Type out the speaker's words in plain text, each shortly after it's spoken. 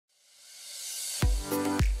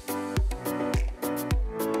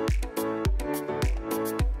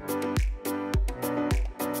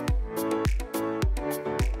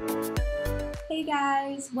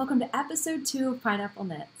guys, welcome to episode 2 of Pineapple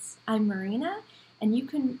Knits. I'm Marina, and you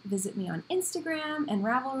can visit me on Instagram and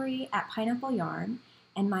Ravelry at Pineapple Yarn,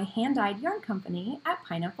 and my hand-dyed yarn company at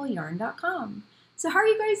pineappleyarn.com. So how are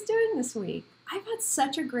you guys doing this week? I've had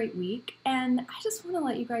such a great week, and I just want to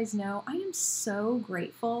let you guys know I am so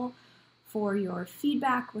grateful for your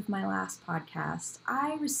feedback with my last podcast.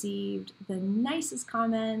 I received the nicest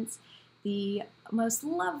comments, the most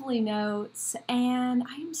lovely notes, and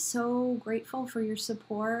I am so grateful for your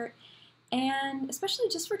support, and especially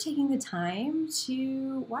just for taking the time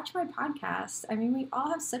to watch my podcast. I mean, we all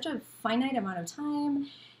have such a finite amount of time,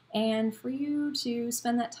 and for you to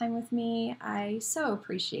spend that time with me, I so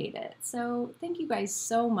appreciate it. So thank you guys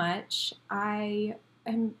so much. I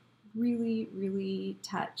am really, really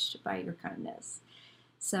touched by your kindness.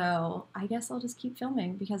 So I guess I'll just keep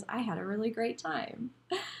filming because I had a really great time.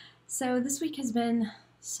 So this week has been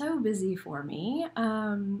so busy for me.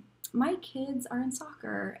 My kids are in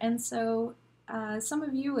soccer, and so some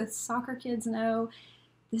of you with soccer kids know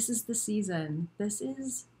this is the season. This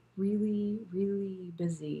is really, really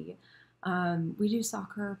busy. We do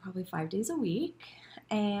soccer probably 5 days a week,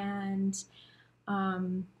 and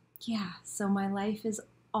yeah, so my life is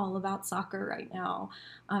all about soccer right now.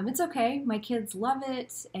 It's okay. My kids love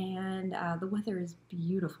it, and the weather is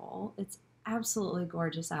beautiful. It's absolutely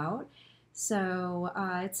gorgeous out. So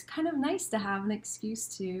it's kind of nice to have an excuse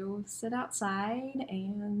to sit outside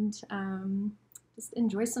and just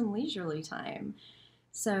enjoy some leisurely time.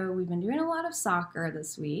 So we've been doing a lot of soccer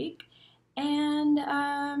this week, and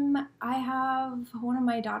I have one of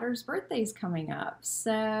my daughter's birthdays coming up.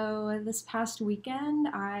 So this past weekend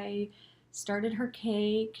I started her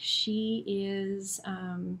cake. She is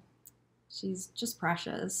she's just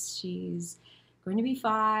precious. She's going to be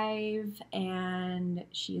 5, and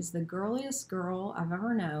she is the girliest girl I've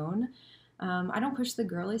ever known. I don't push the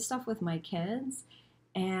girly stuff with my kids,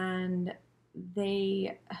 and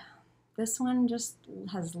this one just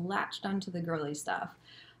has latched onto the girly stuff.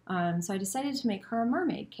 So I decided to make her a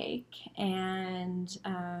mermaid cake, and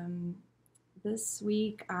this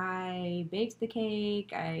week I baked the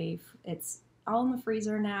cake. It's all in the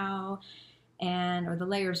freezer now, or the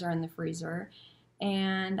layers are in the freezer.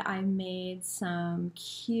 And I made some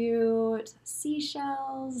cute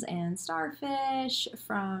seashells and starfish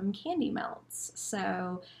from candy melts.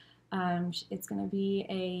 So it's going to be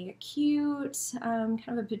a cute, kind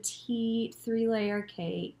of a petite 3-layer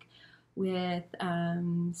cake with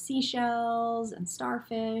seashells and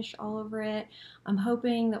starfish all over it. I'm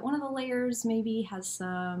hoping that one of the layers maybe has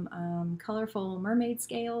some colorful mermaid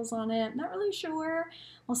scales on it. Not really sure.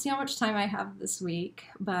 We'll see how much time I have this week.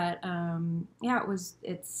 But yeah,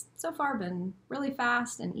 it's so far been really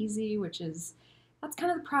fast and easy, that's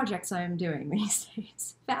kind of the projects I'm doing these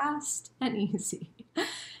days. Fast and easy.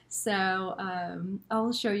 So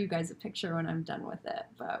I'll show you guys a picture when I'm done with it,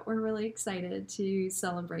 but we're really excited to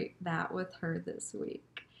celebrate that with her this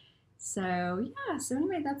week. So yeah, so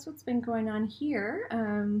anyway, that's what's been going on here.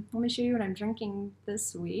 Let me show you what I'm drinking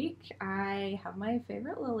this week. I have my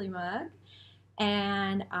favorite Lilly mug,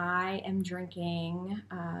 and I am drinking,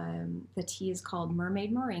 the tea is called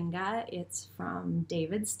Mermaid Moringa. It's from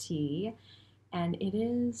David's Tea, and it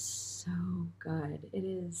is so good. It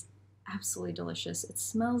is absolutely delicious. It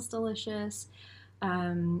smells delicious.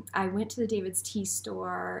 I went to the David's Tea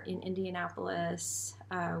store in Indianapolis,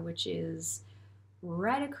 which is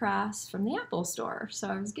right across from the Apple store. So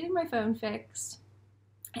I was getting my phone fixed,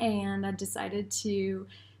 and I decided to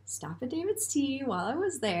stop at David's Tea while I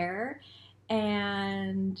was there,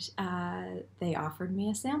 and they offered me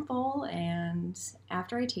a sample, and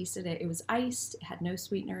after I tasted it, it was iced, it had no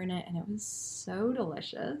sweetener in it, and it was so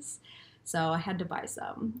delicious. So I had to buy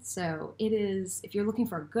some. So it is, if you're looking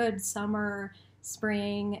for a good summer,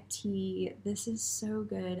 spring tea, this is so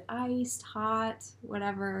good. Iced, hot,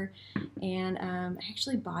 whatever. And I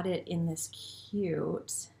actually bought it in this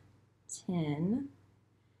cute tin.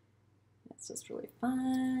 It's just really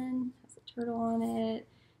fun. Has a turtle on it.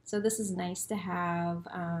 So this is nice to have.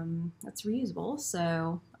 It's reusable,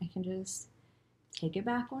 so I can just take it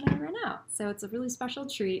back when I run out. So it's a really special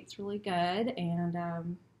treat. It's really good,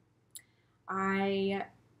 and I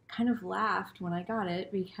kind of laughed when I got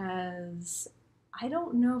it because I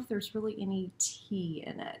don't know if there's really any tea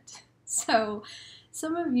in it. So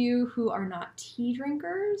some of you who are not tea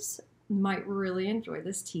drinkers might really enjoy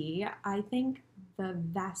this tea. I think the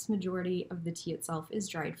vast majority of the tea itself is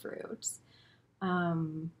dried fruits.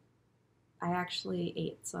 I actually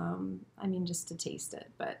ate some, just to taste it,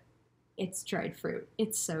 but it's dried fruit.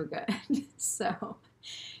 It's so good. So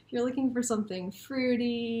if you're looking for something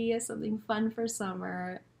fruity, something fun for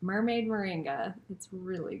summer, Mermaid Moringa, it's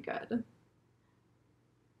really good.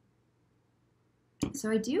 So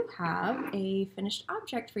I do have a finished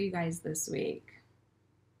object for you guys this week.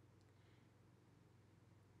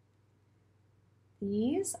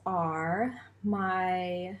 These are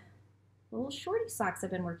my little shorty socks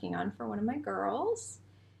I've been working on for one of my girls.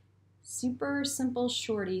 Super simple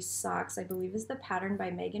shorty socks, I believe is the pattern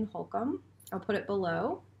by Meghann Holcomb. I'll put it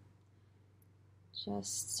below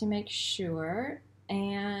just to make sure.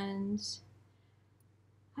 And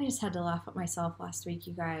I just had to laugh at myself last week,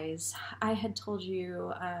 you guys. I had told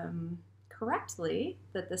you correctly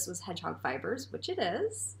that this was Hedgehog Fibres, which it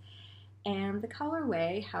is. And the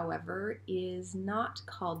colorway, however, is not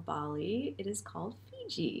called Bali, it is called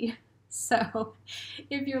Fiji. So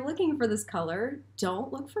if you're looking for this color,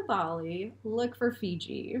 don't look for Bali, look for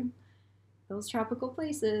Fiji. Those tropical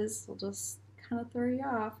places will just kind of throw you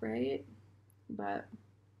off, right? But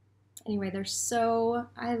anyway,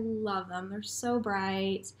 I love them. They're so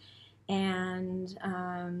bright, and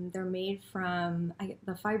they're made from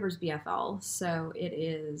the Fibres BFL, so it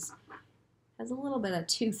has a little bit of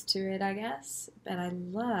tooth to it, I guess. But I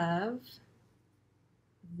love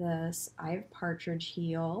this I've partridge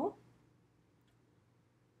heel.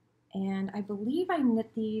 And I believe I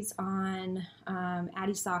knit these on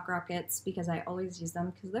Addy Sock Rockets because I always use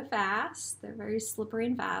them because they're fast. They're very slippery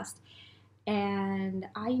and fast. And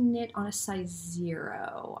I knit on a size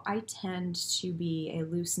 0. I tend to be a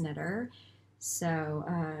loose knitter. So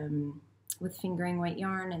with fingering weight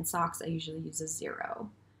yarn and socks, I usually use a 0.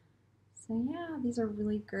 So yeah, these are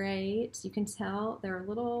really great. You can tell they're a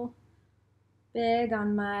little big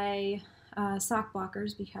on my sock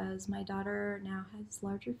blockers because my daughter now has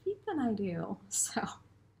larger feet than I do. So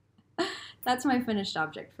that's my finished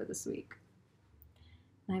object for this week.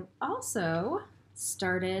 And I've also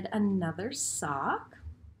started another sock.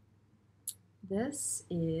 This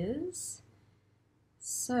is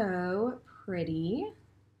so pretty.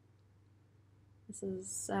 This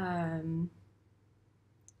is, oh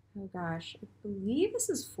gosh, I believe this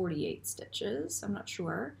is 48 stitches. I'm not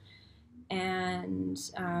sure. And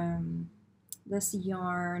this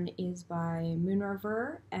yarn is by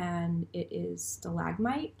Moonrover, and it is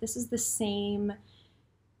Stalagmite. This is the same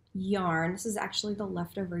yarn. This is actually the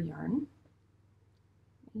leftover yarn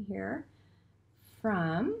here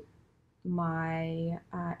from my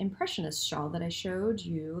Impressionist shawl that I showed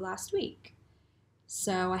you last week.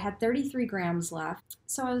 So I had 33 grams left.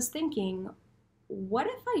 So I was thinking, what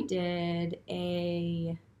if I did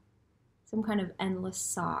some kind of endless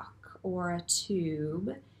sock or a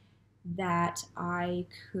tube that I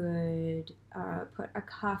could put a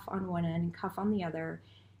cuff on one end and cuff on the other,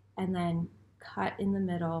 and then cut in the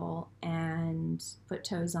middle and put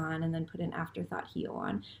toes on, and then put an afterthought heel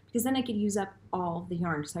on, because then I could use up all the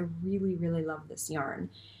yarn because I really, really love this yarn.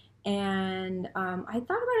 And I thought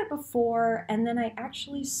about it before, and then I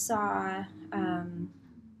actually saw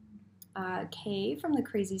Kay from the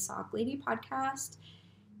Crazy Sock Lady podcast.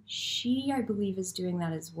 She, I believe, is doing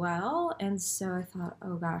that as well. And so I thought,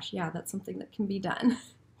 oh gosh, yeah, that's something that can be done.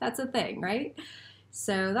 That's a thing, right?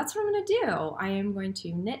 So that's what I'm going to do. I am going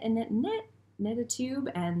to knit and knit and knit a tube,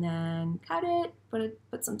 and then cut it,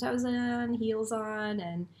 put some toes on, heels on,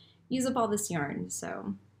 and use up all this yarn.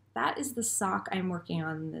 So that is the sock I'm working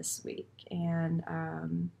on this week. And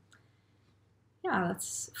yeah,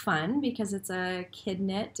 that's fun because it's a kid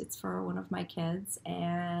knit. It's for one of my kids,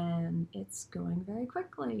 and it's going very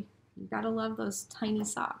quickly. You gotta love those tiny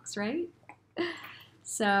socks, right?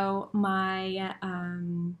 So my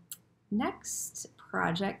next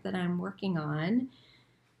project that I'm working on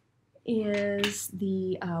is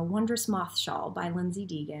the Wondrous Moth Shawl by Lindsay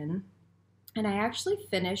Degen. And I actually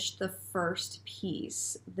finished the first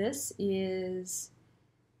piece. This is,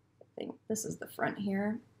 I think this is the front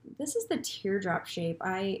here. This is the teardrop shape.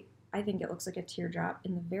 I think it looks like a teardrop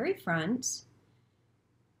in the very front.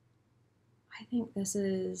 I think this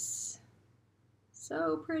is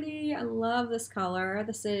so pretty. I love this color.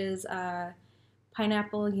 This is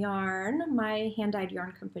Pineapple Yarn, my hand-dyed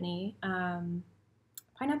yarn company.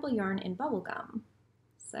 Pineapple Yarn in Bubblegum.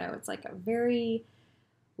 So it's like a very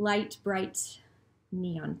light, bright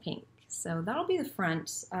neon pink. So that'll be the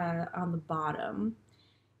front on the bottom.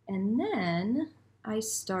 And then I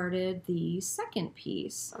started the second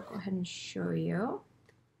piece. I'll go ahead and show you.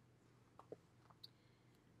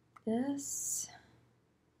 This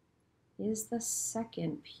is the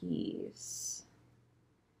second piece.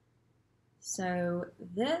 So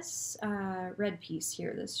this red piece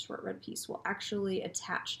here, this short red piece, will actually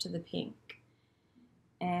attach to the pink.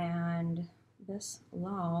 And this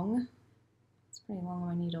long, it's pretty long on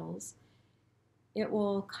my needles, it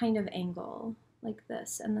will kind of angle like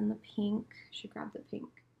this, and then the pink, should grab the pink.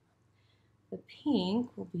 The pink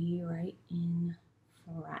will be right in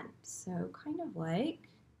front. So kind of like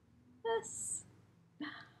this,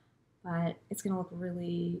 but it's gonna look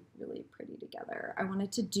really, really pretty together. I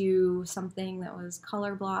wanted to do something that was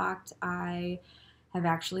color blocked. I have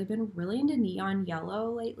actually been really into neon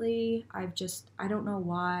yellow lately. I don't know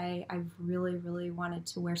why, I've really, really wanted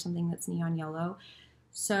to wear something that's neon yellow.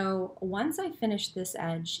 So once I finish this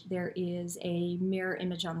edge, there is a mirror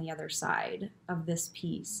image on the other side of this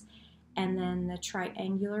piece. And then the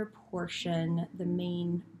triangular portion, the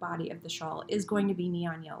main body of the shawl, is going to be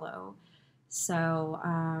neon yellow. So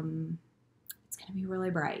it's going to be really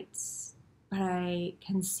bright. But I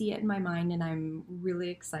can see it in my mind and I'm really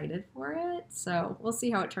excited for it. So we'll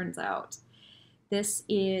see how it turns out. This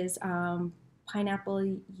is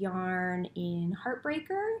pineapple yarn in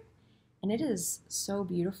Heartbreaker. And it is so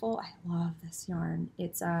beautiful. I love this yarn.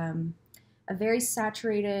 It's a very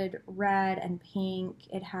saturated red and pink.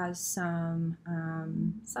 It has some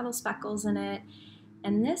subtle speckles in it.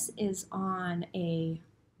 And this is on a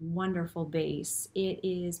wonderful base. It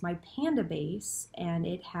is my Panda base, and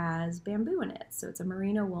it has bamboo in it. So it's a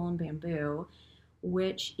merino wool and bamboo,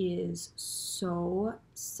 which is so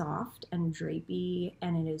soft and drapey,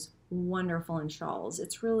 and it is wonderful in shawls.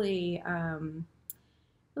 It's really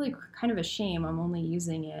really kind of a shame I'm only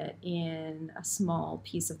using it in a small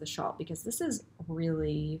piece of the shawl, because this is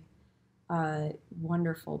really a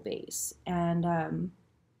wonderful base. And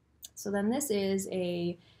so then this is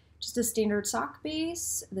just a standard sock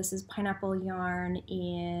base. This is pineapple yarn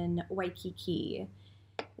in Waikiki.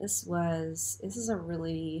 This is a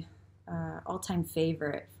really all-time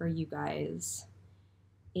favorite for you guys.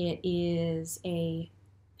 It is a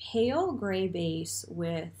pale gray base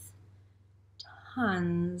with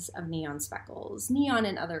tons of neon speckles, neon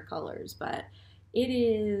in other colors, but it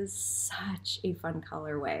is such a fun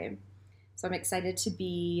colorway. So I'm excited to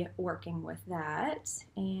be working with that.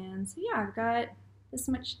 And so yeah, I've got this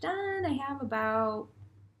much done. I have about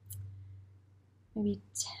maybe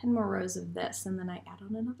 10 more rows of this, and then I add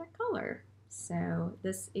on another color. So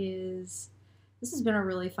this has been a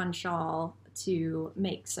really fun shawl to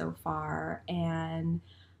make so far, and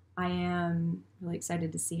I am really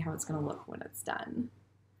excited to see how it's going to look when it's done.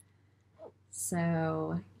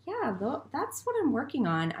 So yeah, that's what I'm working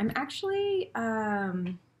on. I'm actually a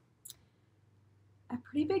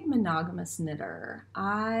pretty big monogamous knitter.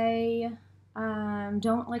 I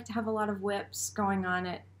don't like to have a lot of whips going on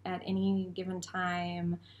at any given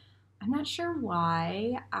time. I'm not sure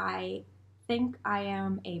why. I think I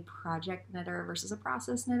am a project knitter versus a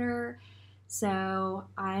process knitter. So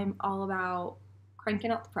I'm all about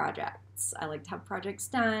cranking out the projects. I like to have projects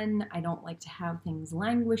done. I don't like to have things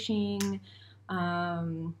languishing.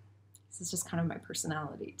 This is just kind of my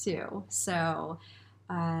personality too. So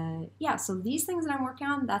yeah, so these things that I'm working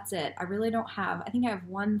on, that's it. I really don't have, I think I have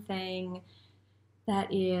one thing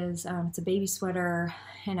that is, it's a baby sweater,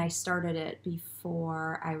 and I started it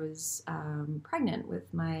before I was pregnant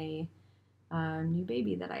with my new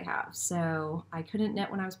baby that I have. So I couldn't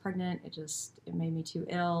knit when I was pregnant. It made me too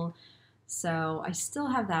ill. So I still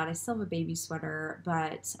have that. I still have a baby sweater,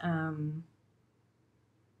 but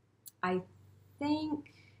I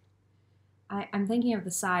think I'm thinking of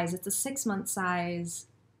the size. It's a 6-month size.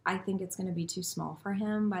 I think it's going to be too small for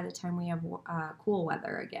him by the time we have cool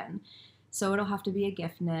weather again. So it'll have to be a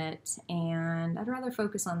gift knit, and I'd rather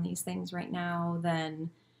focus on these things right now than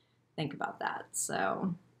think about that.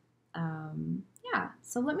 So yeah,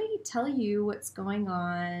 so let me tell you what's going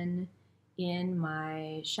on in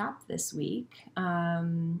my shop this week.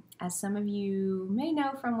 As some of you may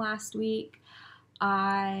know from last week,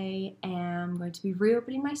 I am going to be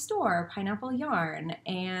reopening my store, Pineapple Yarn,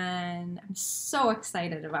 and I'm so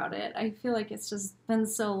excited about it. I feel like it's just been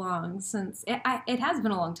so long since, it has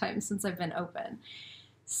been a long time since I've been open.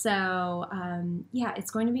 So yeah,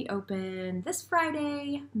 it's going to be open this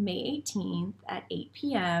Friday, May 18th at 8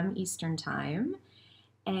 p.m. Eastern Time,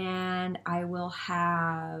 and I will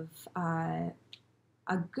have a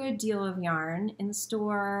good deal of yarn in the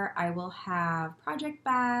store. I will have project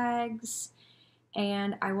bags,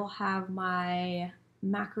 and I will have my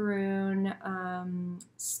macaroon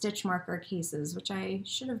stitch marker cases, which I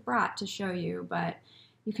should have brought to show you, but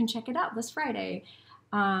you can check it out this Friday.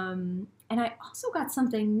 And I also got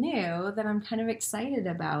something new that I'm kind of excited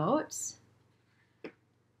about.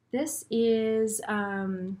 This is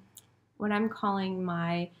what I'm calling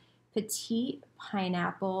my Petite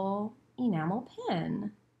Pineapple Enamel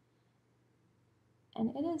Pin.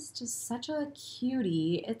 And it is just such a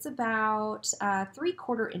cutie. It's about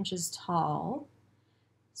 3/4 inches tall.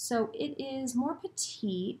 So it is more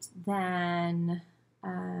petite than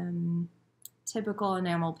typical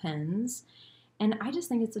enamel pins. And I just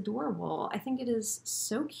think it's adorable. I think it is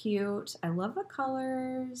so cute. I love the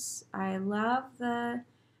colors. I love the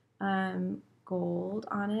gold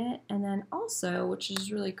on it. And then also, which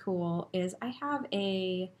is really cool, is I have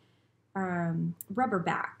a rubber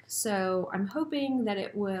back. So I'm hoping that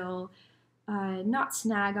it will not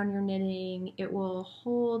snag on your knitting. It will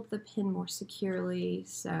hold the pin more securely.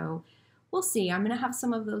 So we'll see. I'm going to have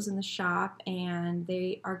some of those in the shop, and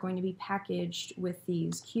they are going to be packaged with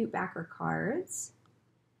these cute backer cards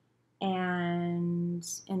and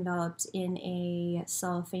enveloped in a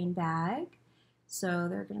cellophane bag. So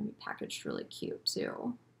they're going to be packaged really cute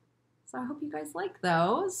too. So I hope you guys like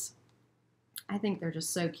those. I think they're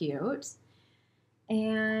just so cute.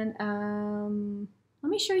 And let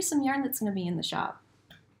me show you some yarn that's going to be in the shop.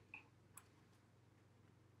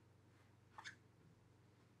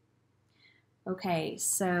 Okay,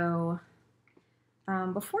 so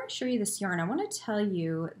before I show you this yarn, I want to tell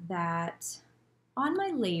you that on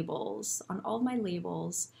my labels, on all of my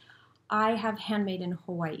labels, I have handmade in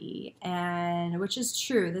Hawaii, and which is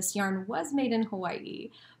true. This yarn was made in Hawaii,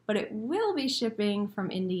 but it will be shipping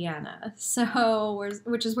from Indiana, so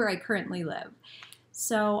which is where I currently live.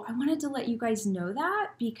 So I wanted to let you guys know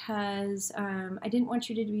that because I didn't want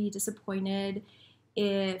you to be disappointed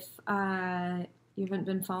if you haven't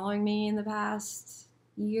been following me in the past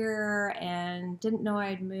year and didn't know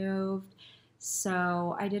I'd moved.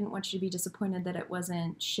 So I didn't want you to be disappointed that it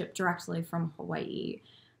wasn't shipped directly from Hawaii.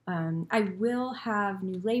 I will have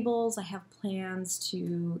new labels. I have plans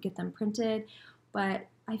to get them printed, but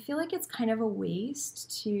I feel like it's kind of a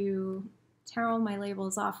waste to tear all my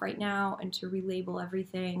labels off right now and to relabel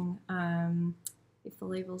everything if the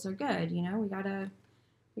labels are good. You know, we gotta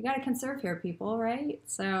conserve here, people, right?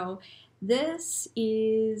 So this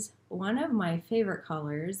is one of my favorite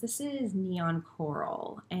colors. This is neon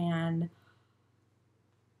coral, and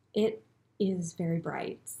it is very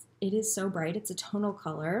bright. It is so bright. It's a tonal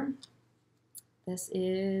color. This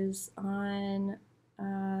is on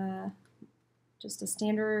just a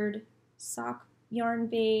standard sock yarn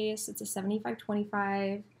base. It's a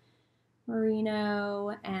 75-25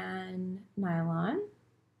 merino and nylon.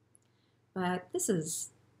 But this is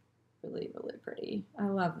really, really pretty. I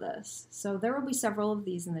love this. So there will be several of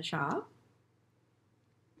these in the shop.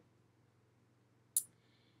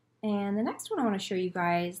 And the next one I want to show you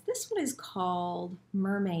guys, this one is called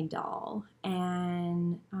Mermaid Doll,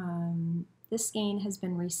 and this skein has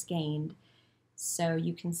been reskeined, so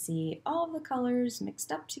you can see all of the colors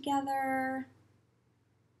mixed up together.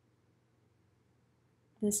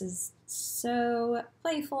 This is so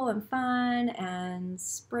playful and fun and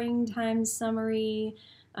springtime summery.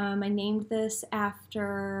 I named this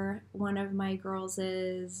after one of my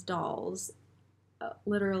girls' dolls,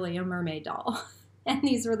 literally a mermaid doll. And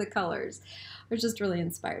these were the colors. I was just really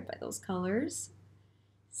inspired by those colors.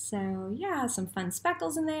 So yeah, some fun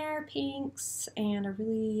speckles in there, pinks, and a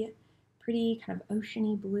really pretty kind of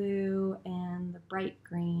oceany blue and the bright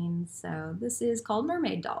green. So this is called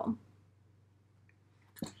Mermaid Doll.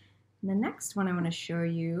 And the next one I want to show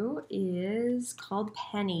you is called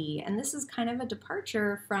Penny. And this is kind of a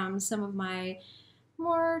departure from some of my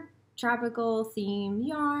more tropical theme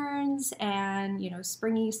yarns and, you know,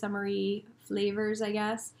 springy, summery flavors, I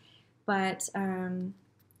guess. But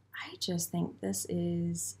I just think this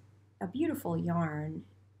is a beautiful yarn.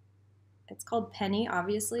 It's called Penny,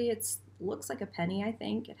 obviously. It looks like a penny, I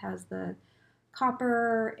think. It has the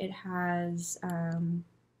copper, it has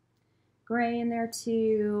gray in there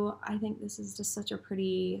too. I think this is just such a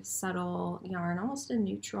pretty, subtle yarn, almost a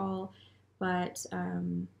neutral, but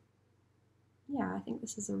yeah, I think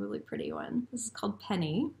this is a really pretty one. This is called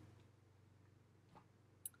Penny.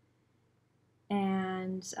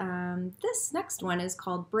 And this next one is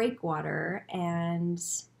called Breakwater, and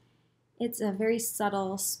it's a very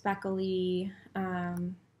subtle, speckly,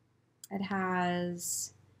 it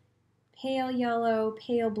has pale yellow,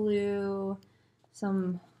 pale blue, it's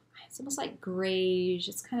almost like grayish.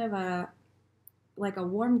 It's kind of like a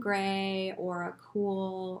warm gray or a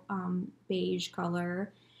cool beige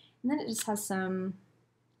color. And then it just has some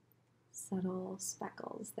subtle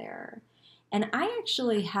speckles there. And I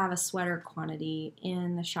actually have a sweater quantity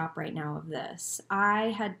in the shop right now of this.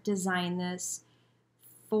 I had designed this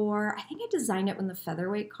I think I designed it when the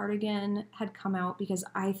featherweight cardigan had come out because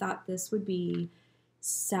I thought this would be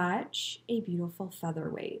such a beautiful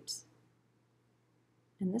featherweight.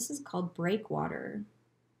 And this is called Breakwater.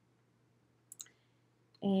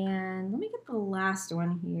 And let me get the last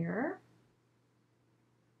one here.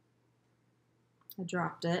 I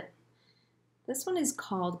dropped it. This one is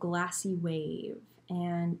called Glassy Wave,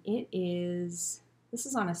 and this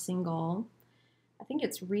is on a single. I think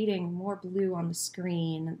it's reading more blue on the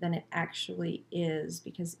screen than it actually is,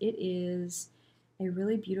 because it is a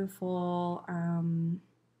really beautiful, kind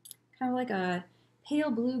of like a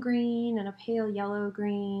pale blue green and a pale yellow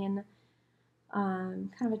green,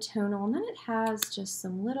 kind of a tonal. And then it has just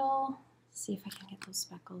some little, let's see if I can get those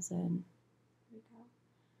speckles in. There we go.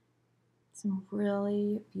 Some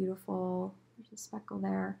really beautiful, there's a speckle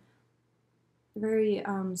there, very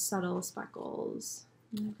subtle speckles.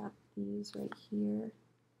 And I've got these right here.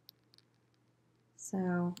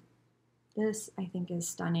 So this, I think, is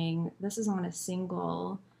stunning. This is on a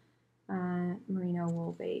single merino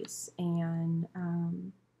wool base, and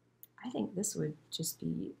I think this would just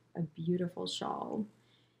be a beautiful shawl.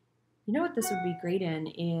 You know what this would be great in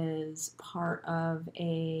is part of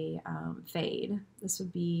a fade. This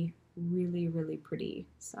would be really, really pretty.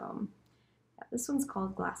 So yeah, this one's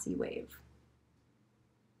called Glassy Wave.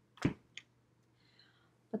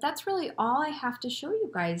 But that's really all I have to show you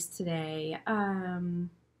guys today.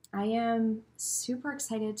 I am super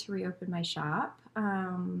excited to reopen my shop.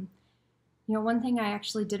 You know, one thing I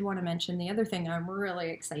actually did want to mention, the other thing I'm really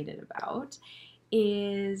excited about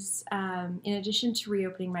is, in addition to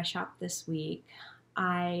reopening my shop this week,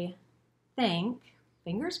 I think,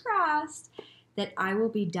 fingers crossed, that I will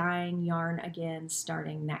be dyeing yarn again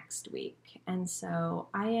starting next week. And so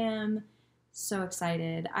I am so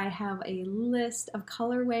excited. I have a list of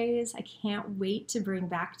colorways I can't wait to bring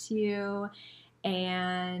back to you,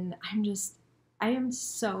 and I am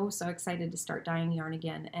so excited to start dyeing yarn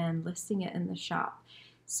again and listing it in the shop.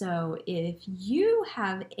 So if you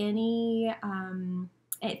have any,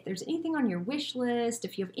 if there's anything on your wish list,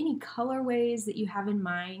 if you have any colorways that you have in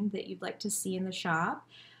mind that you'd like to see in the shop,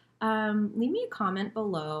 leave me a comment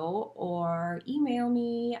below or email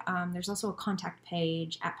me. There's also a contact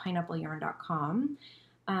page at pineappleyarn.com.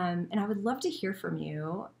 And I would love to hear from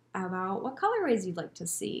you about what colorways you'd like to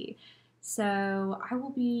see. So I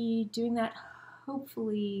will be doing that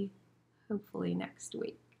hopefully next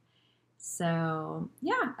week. So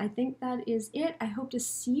yeah, I think that is it. I hope to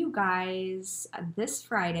see you guys this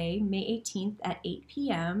Friday, May 18th at 8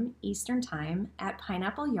 p.m. Eastern Time at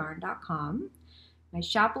pineappleyarn.com. My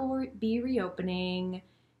shop will be reopening.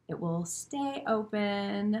 It will stay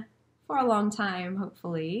open for a long time,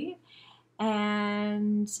 hopefully.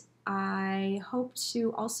 And I hope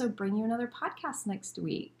to also bring you another podcast next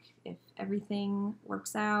week if everything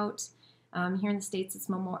works out. Here in the States, it's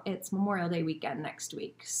Memorial Day weekend next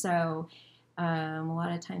week. So a lot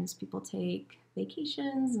of times people take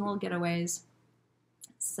vacations and little getaways.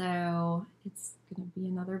 So it's going to be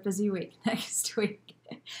another busy week next week.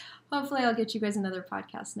 Hopefully I'll get you guys another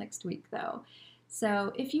podcast next week, though.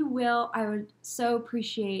 So if you will, I would so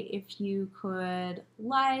appreciate if you could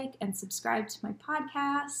like and subscribe to my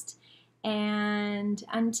podcast. And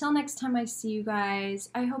until next time I see you guys,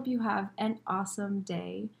 I hope you have an awesome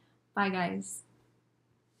day. Bye, guys.